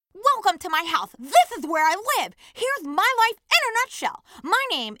Welcome to my house. This is where I live. Here's my life in a nutshell. My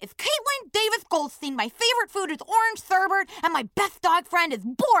name is Caitlin Davis Goldstein. My favorite food is orange sherbet, and my best dog friend is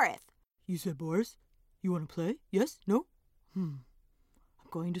Boris. You said Boris? You want to play? Yes? No? I'm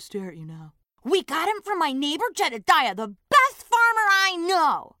going to stare at you now. We got him from my neighbor Jedediah, the best farmer I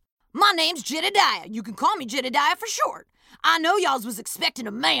know. My name's Jedediah. You can call me Jedediah for short. I know y'all was expecting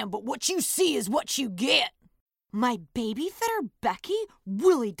a man, but what you see is what you get. My babysitter, Becky,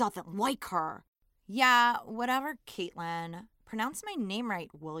 really doesn't like her. Yeah, whatever, Caitlin. Pronounce my name right,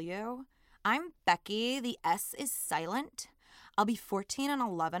 will you? I'm Becky. The S is silent. I'll be 14 in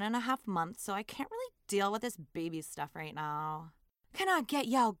 11 and a half months, so I can't really deal with this baby stuff right now. Can I get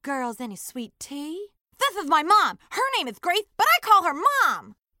y'all girls any sweet tea? This is my mom. Her name is Grace, but I call her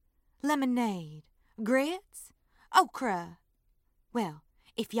Mom. Lemonade, grits, okra. Well,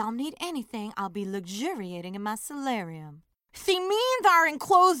 if y'all need anything, I'll be luxuriating in my solarium. See, me and our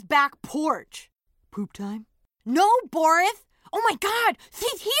enclosed back porch. Poop time? No, Boris. Oh my God,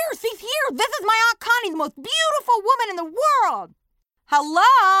 she's here. This is my Aunt Connie, the most beautiful woman in the world.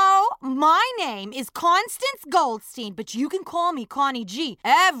 Hello, my name is Constance Goldstein, but you can call me Connie G.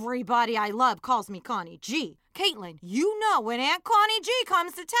 Everybody I love calls me Connie G. Caitlin, you know when Aunt Connie G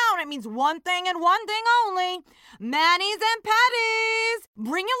comes to town, it means one thing and one thing only. Manis and patties.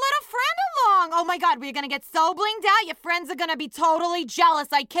 Bring your little friend along. Oh my God, we're going to get so blinged out. Your friends are going to be totally jealous.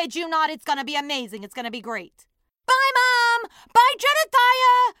 I kid you not. It's going to be amazing. It's going to be great. Bye, Mom. Bye,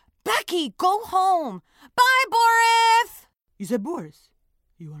 Jedediah. Becky, go home. Bye, Boris. You said Boris.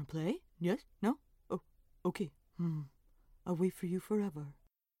 You want to play? Yes? No? Oh, okay. I'll wait for you forever.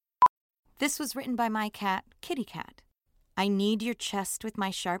 This was written by my cat, Kitty Cat. I knead your chest with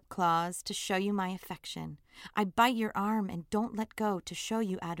my sharp claws to show you my affection. I bite your arm and don't let go to show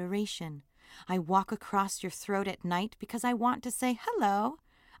you adoration. I walk across your throat at night because I want to say hello.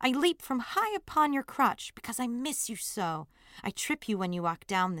 I leap from high upon your crotch because I miss you so. I trip you when you walk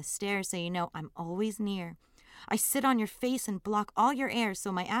down the stairs so you know I'm always near. I sit on your face and block all your air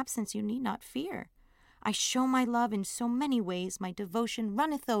so my absence you need not fear. I show my love in so many ways my devotion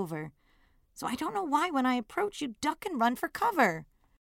runneth over. So I don't know why when I approach you duck and run for cover.